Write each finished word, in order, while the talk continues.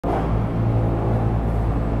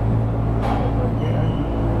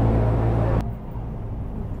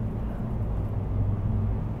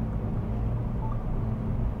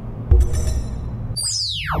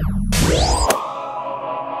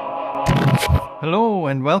Hello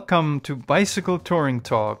and welcome to Bicycle Touring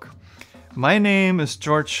Talk. My name is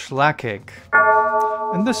George Schlacek,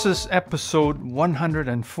 and this is episode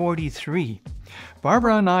 143.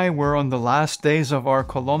 Barbara and I were on the last days of our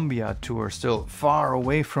Colombia tour, still far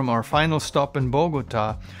away from our final stop in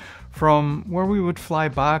Bogota, from where we would fly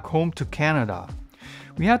back home to Canada.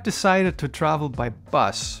 We had decided to travel by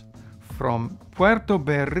bus from Puerto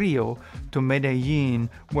Berrío to Medellin,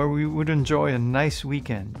 where we would enjoy a nice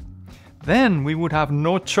weekend. Then we would have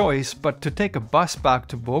no choice but to take a bus back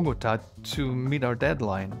to Bogota to meet our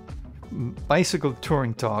deadline. Bicycle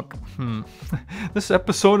touring talk. This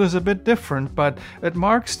episode is a bit different, but it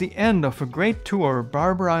marks the end of a great tour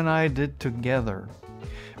Barbara and I did together.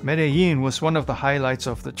 Medellin was one of the highlights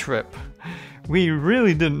of the trip. We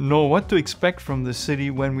really didn't know what to expect from the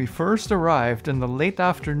city when we first arrived in the late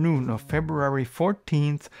afternoon of February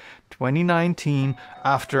 14th, 2019,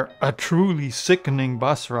 after a truly sickening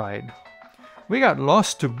bus ride. We got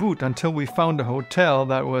lost to boot until we found a hotel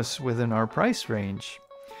that was within our price range.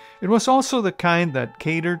 It was also the kind that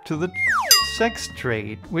catered to the sex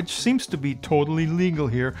trade, which seems to be totally legal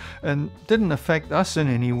here and didn't affect us in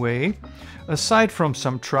any way, aside from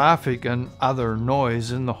some traffic and other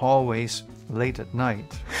noise in the hallways late at night.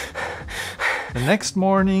 The next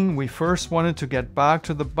morning, we first wanted to get back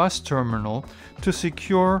to the bus terminal to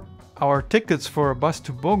secure our tickets for a bus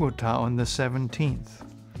to Bogota on the 17th.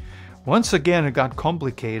 Once again, it got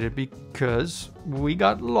complicated because we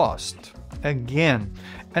got lost again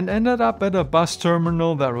and ended up at a bus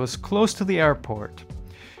terminal that was close to the airport.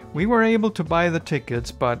 We were able to buy the tickets,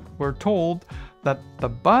 but were told that the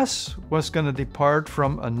bus was going to depart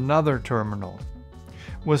from another terminal.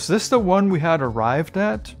 Was this the one we had arrived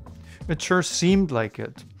at? It sure seemed like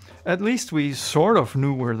it. At least we sort of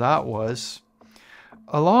knew where that was.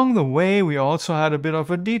 Along the way, we also had a bit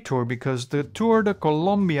of a detour because the Tour de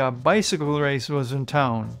Colombia bicycle race was in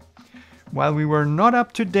town. While we were not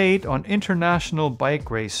up to date on international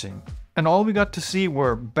bike racing, and all we got to see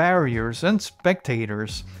were barriers and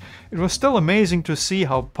spectators, it was still amazing to see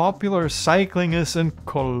how popular cycling is in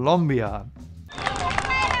Colombia.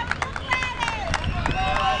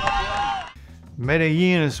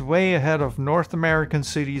 Medellin is way ahead of North American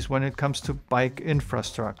cities when it comes to bike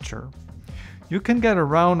infrastructure. You can get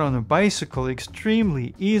around on a bicycle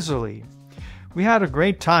extremely easily. We had a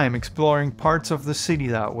great time exploring parts of the city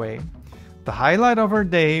that way. The highlight of our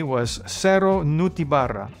day was Cerro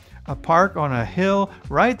Nutibara, a park on a hill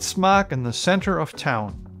right smack in the center of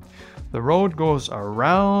town. The road goes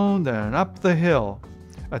around and up the hill.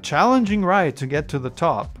 A challenging ride to get to the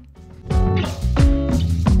top.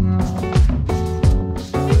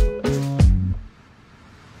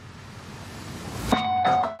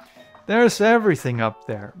 There's everything up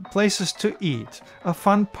there. Places to eat, a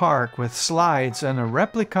fun park with slides, and a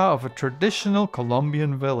replica of a traditional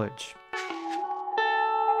Colombian village.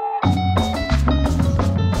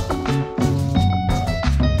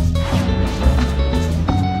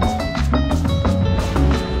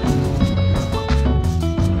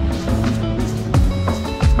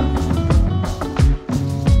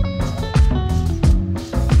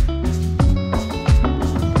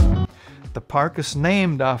 The park is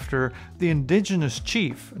named after the indigenous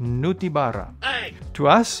chief, Nutibara. Hey. To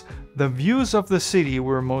us, the views of the city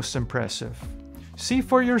were most impressive. See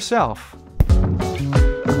for yourself.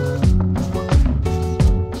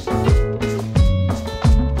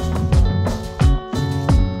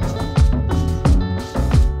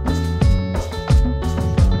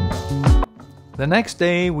 The next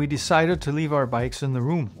day, we decided to leave our bikes in the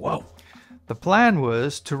room. Whoa! The plan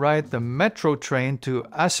was to ride the metro train to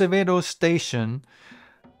Acevedo Station,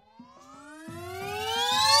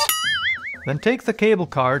 then take the cable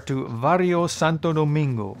car to Barrio Santo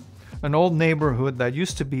Domingo, an old neighborhood that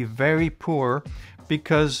used to be very poor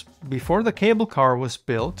because before the cable car was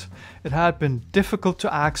built, it had been difficult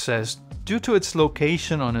to access due to its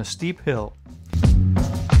location on a steep hill.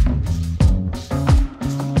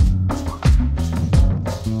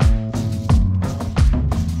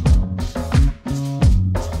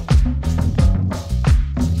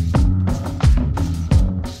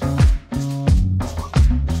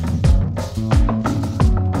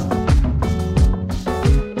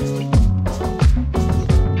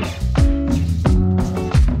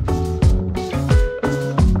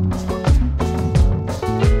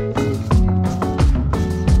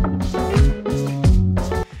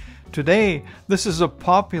 Today, this is a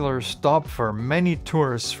popular stop for many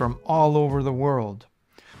tourists from all over the world.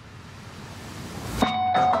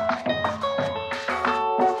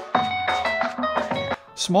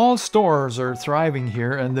 Small stores are thriving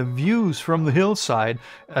here, and the views from the hillside,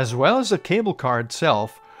 as well as the cable car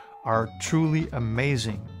itself, are truly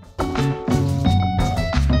amazing.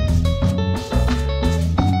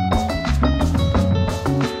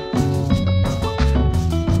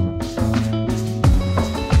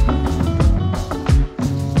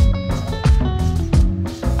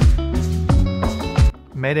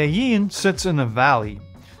 Medellin sits in a valley.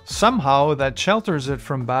 Somehow that shelters it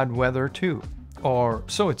from bad weather too, or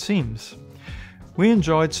so it seems. We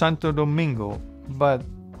enjoyed Santo Domingo, but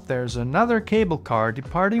there's another cable car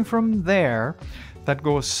departing from there that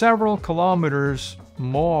goes several kilometers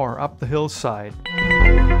more up the hillside.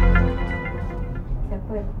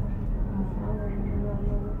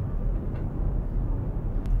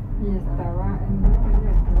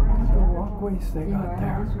 Walkways they got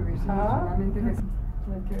there.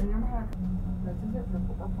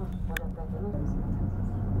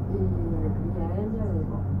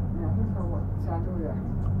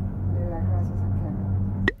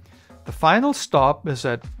 The final stop is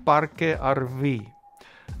at Parque Arví,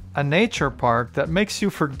 a nature park that makes you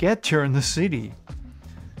forget you're in the city.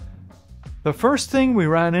 The first thing we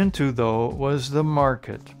ran into, though, was the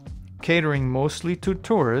market, catering mostly to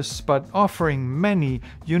tourists but offering many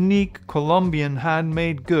unique Colombian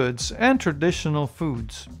handmade goods and traditional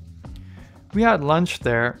foods. We had lunch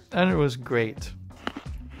there and it was great.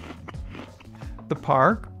 The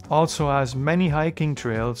park also has many hiking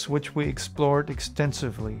trails which we explored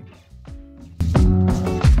extensively.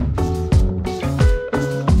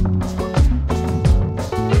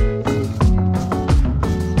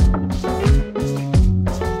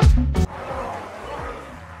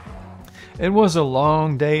 It was a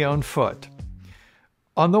long day on foot.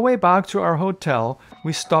 On the way back to our hotel,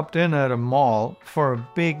 we stopped in at a mall for a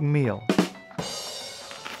big meal.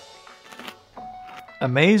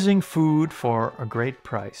 Amazing food for a great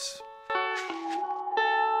price.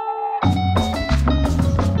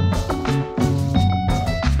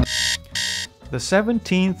 The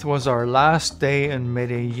 17th was our last day in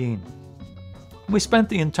Medellin. We spent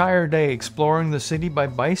the entire day exploring the city by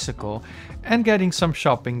bicycle and getting some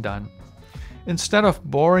shopping done. Instead of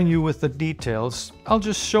boring you with the details, I'll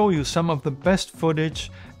just show you some of the best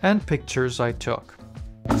footage and pictures I took.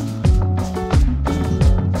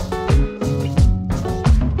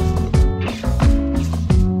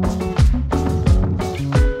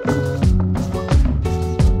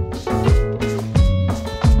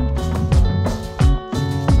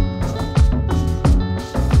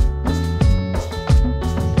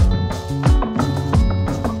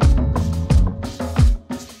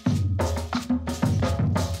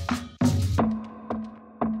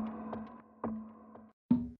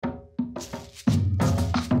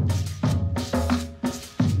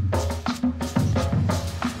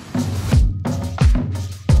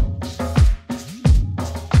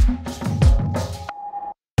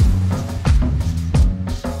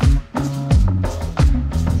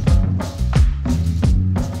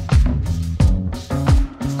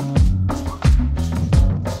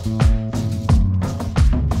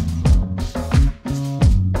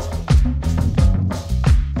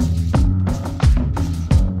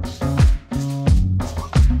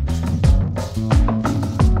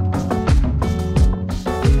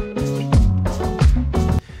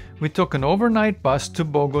 We took an overnight bus to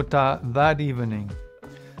Bogota that evening.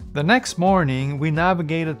 The next morning, we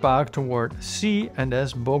navigated back toward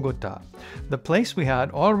C&S Bogota, the place we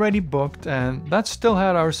had already booked and that still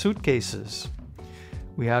had our suitcases.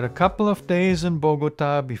 We had a couple of days in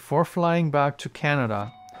Bogota before flying back to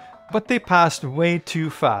Canada, but they passed way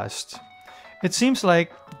too fast. It seems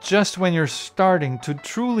like just when you're starting to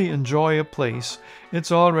truly enjoy a place,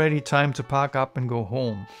 it's already time to pack up and go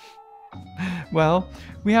home. Well,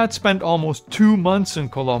 we had spent almost 2 months in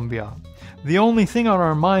Colombia. The only thing on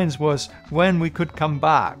our minds was when we could come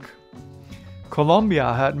back.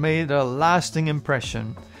 Colombia had made a lasting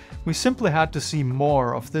impression. We simply had to see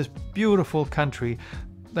more of this beautiful country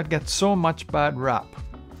that gets so much bad rap.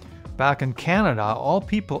 Back in Canada, all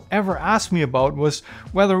people ever asked me about was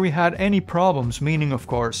whether we had any problems, meaning of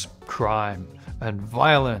course, crime and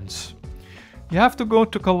violence. You have to go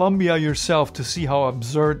to Colombia yourself to see how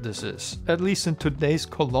absurd this is, at least in today's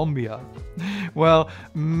Colombia. Well,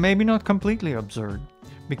 maybe not completely absurd,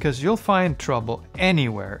 because you'll find trouble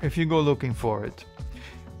anywhere if you go looking for it.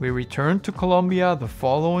 We returned to Colombia the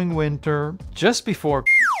following winter, just before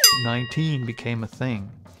COVID-19 became a thing.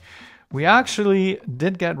 We actually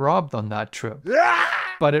did get robbed on that trip,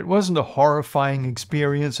 but it wasn't a horrifying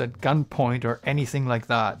experience at gunpoint or anything like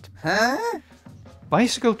that. Huh?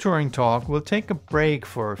 Bicycle Touring Talk will take a break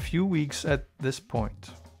for a few weeks at this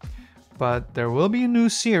point. But there will be a new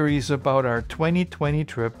series about our 2020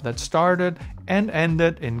 trip that started and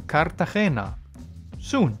ended in Cartagena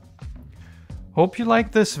soon. Hope you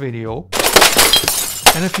like this video.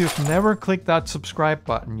 And if you've never clicked that subscribe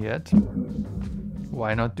button yet,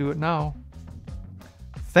 why not do it now?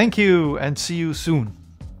 Thank you and see you soon.